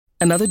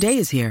Another day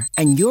is here,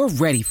 and you're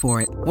ready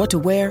for it. What to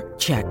wear?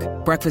 Check.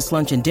 Breakfast,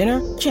 lunch, and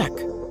dinner? Check.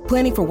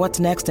 Planning for what's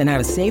next and how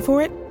to save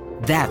for it?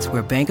 That's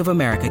where Bank of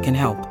America can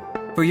help.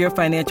 For your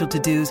financial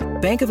to-dos,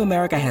 Bank of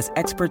America has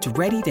experts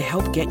ready to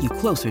help get you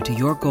closer to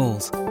your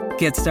goals.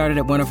 Get started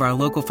at one of our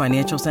local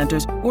financial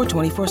centers or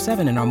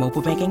 24/7 in our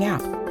mobile banking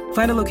app.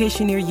 Find a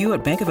location near you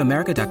at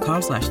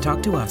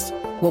bankofamerica.com/talktous.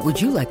 What would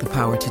you like the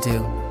power to do?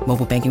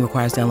 Mobile banking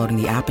requires downloading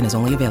the app and is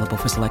only available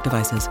for select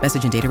devices.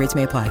 Message and data rates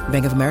may apply.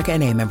 Bank of America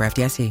N.A., member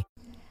FDIC.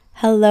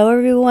 Hello,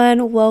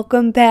 everyone.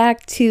 Welcome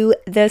back to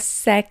the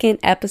second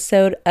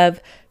episode of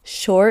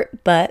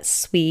Short But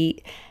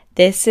Sweet.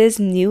 This is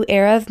New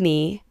Era of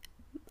Me.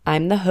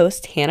 I'm the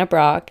host, Hannah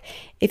Brock.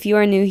 If you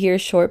are new here,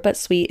 Short But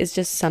Sweet is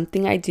just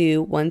something I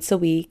do once a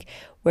week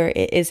where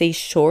it is a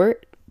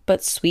short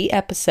but sweet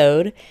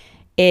episode.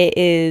 It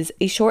is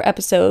a short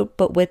episode,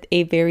 but with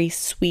a very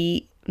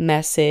sweet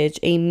message,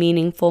 a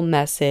meaningful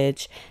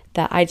message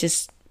that I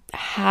just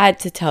had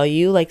to tell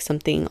you. Like,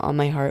 something on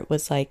my heart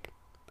was like,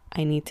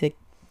 I need to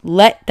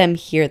let them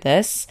hear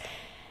this.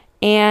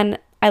 And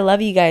I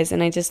love you guys,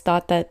 and I just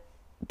thought that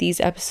these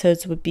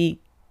episodes would be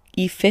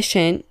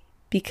efficient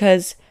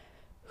because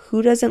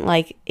who doesn't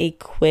like a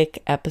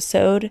quick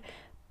episode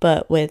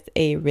but with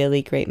a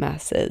really great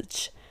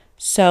message?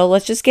 So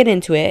let's just get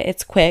into it.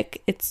 It's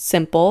quick, it's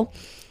simple.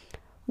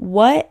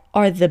 What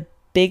are the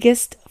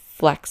biggest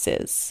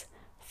flexes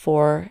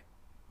for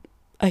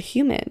a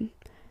human?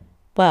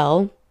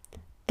 Well,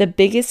 the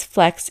biggest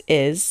flex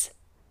is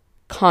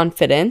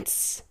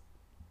confidence.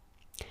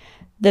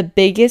 The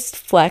biggest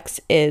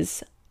flex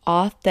is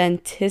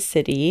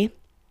authenticity.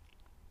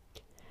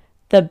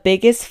 The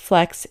biggest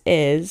flex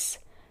is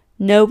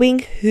knowing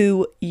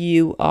who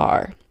you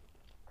are.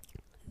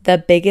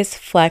 The biggest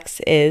flex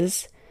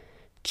is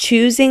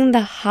choosing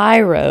the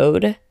high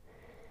road.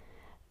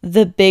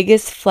 The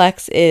biggest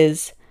flex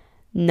is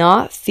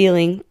not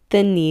feeling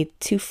the need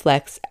to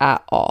flex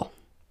at all.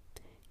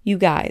 You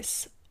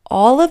guys,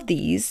 all of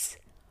these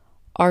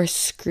are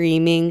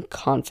screaming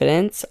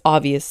confidence.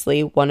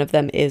 Obviously, one of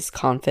them is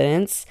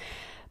confidence.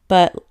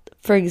 But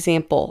for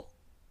example,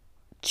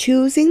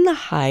 choosing the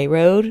high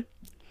road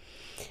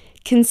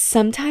can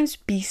sometimes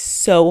be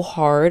so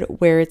hard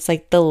where it's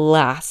like the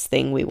last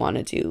thing we want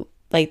to do.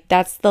 Like,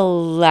 that's the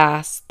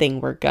last thing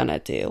we're gonna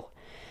do.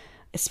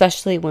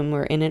 Especially when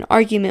we're in an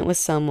argument with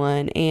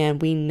someone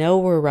and we know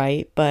we're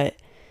right. But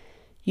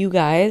you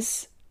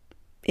guys,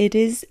 it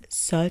is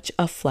such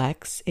a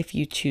flex if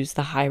you choose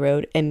the high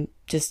road and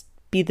just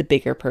be the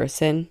bigger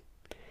person.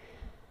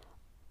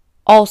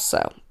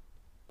 Also,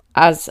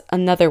 as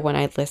another one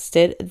I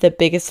listed, the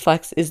biggest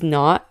flex is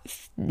not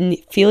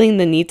feeling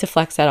the need to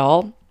flex at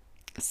all.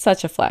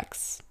 Such a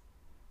flex.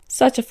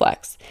 Such a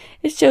flex.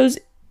 It shows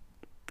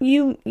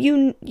you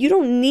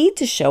don't need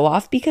to show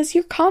off because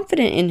you're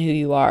confident in who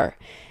you are.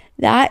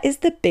 That is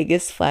the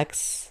biggest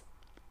flex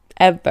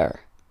ever.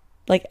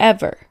 Like,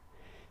 ever.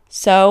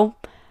 So,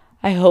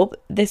 I hope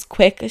this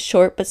quick,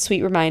 short, but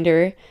sweet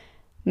reminder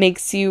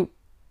makes you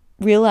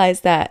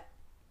realize that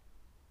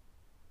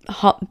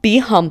be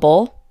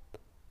humble,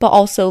 but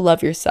also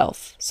love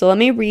yourself. So let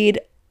me read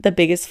the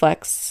biggest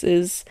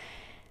flexes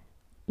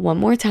one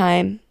more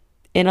time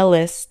in a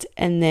list,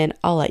 and then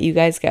I'll let you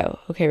guys go.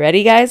 Okay,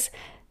 ready, guys?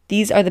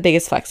 These are the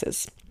biggest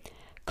flexes: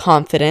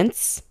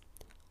 confidence,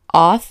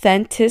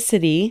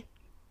 authenticity,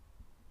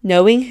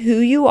 knowing who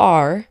you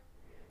are,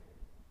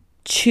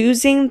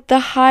 choosing the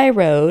high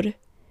road,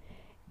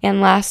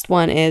 and last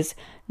one is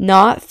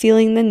not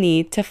feeling the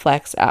need to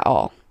flex at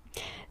all.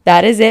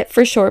 That is it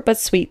for Short But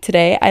Sweet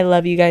today. I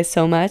love you guys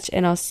so much,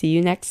 and I'll see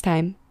you next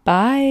time.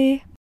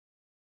 Bye.